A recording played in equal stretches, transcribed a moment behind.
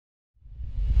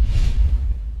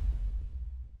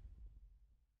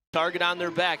Target on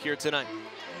their back here tonight.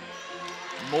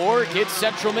 Moore gets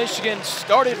Central Michigan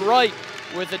started right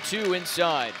with a 2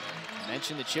 inside. I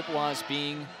mentioned the Chippewas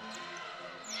being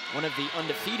one of the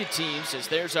undefeated teams, as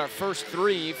there's our first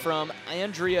 3 from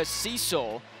Andrea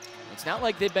Cecil. It's not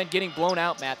like they've been getting blown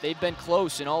out, Matt. They've been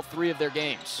close in all 3 of their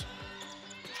games.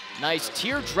 Nice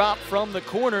teardrop from the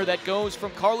corner that goes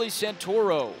from Carly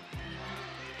Santoro.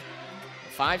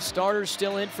 5 starters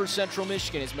still in for Central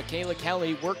Michigan as Michaela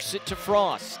Kelly works it to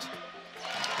Frost.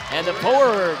 And the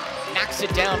forward knocks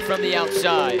it down from the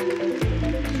outside.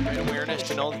 Great awareness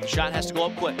to know that the shot has to go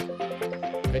up quick.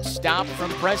 Good stop from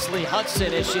Presley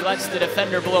Hudson as she lets the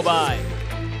defender blow by.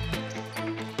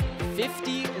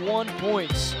 51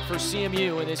 points for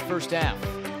CMU in this first half.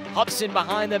 Hudson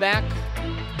behind the back.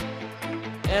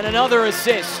 And another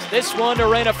assist. This one to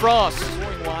Raina Frost.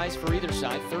 Scoring-wise for either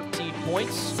side, 13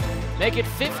 points. Make it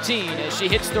 15 as she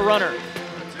hits the runner.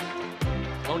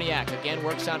 Loniak again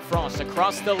works on Frost.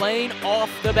 Across the lane,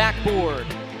 off the backboard.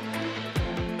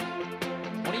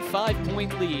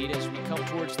 25-point lead as we come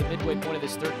towards the midway point of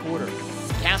this third quarter.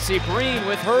 Cassie Breen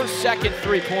with her second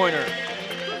 3-pointer.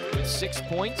 With 6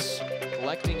 points,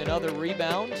 collecting another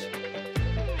rebound.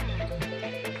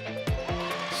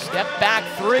 Step back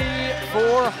 3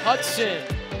 for Hudson.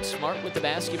 Smart with the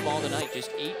basketball tonight, just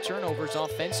 8 turnovers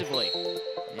offensively.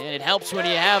 And it helps when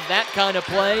you have that kind of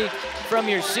play from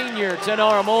your senior,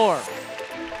 Tanara Moore.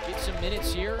 Get some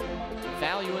minutes here,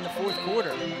 value in the fourth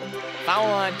quarter.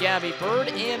 Foul on Gabby Bird,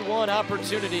 and one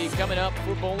opportunity coming up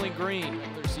for Bowling Green.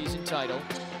 Their season title.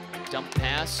 Dump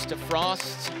pass to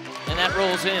Frost, and that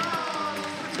rolls in.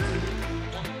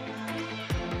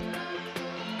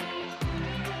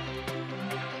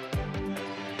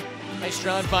 Nice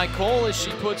drive by Cole as she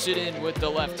puts it in with the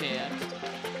left hand.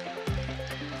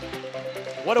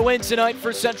 What a win tonight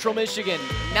for Central Michigan,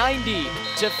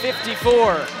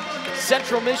 90-54.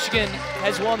 Central Michigan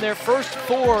has won their first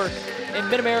 4 in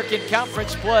Mid-American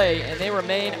Conference play, and they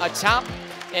remain atop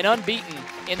and unbeaten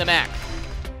in the MAC.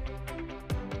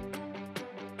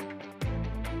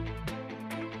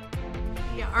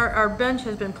 Yeah, our bench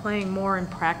has been playing more in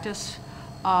practice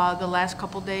the last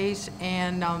couple days,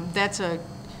 and that's a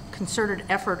concerted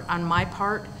effort on my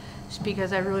part. It's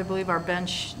because I really believe our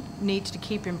bench needs to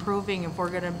keep improving if we're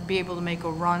going to be able to make a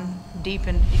run deep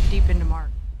into March.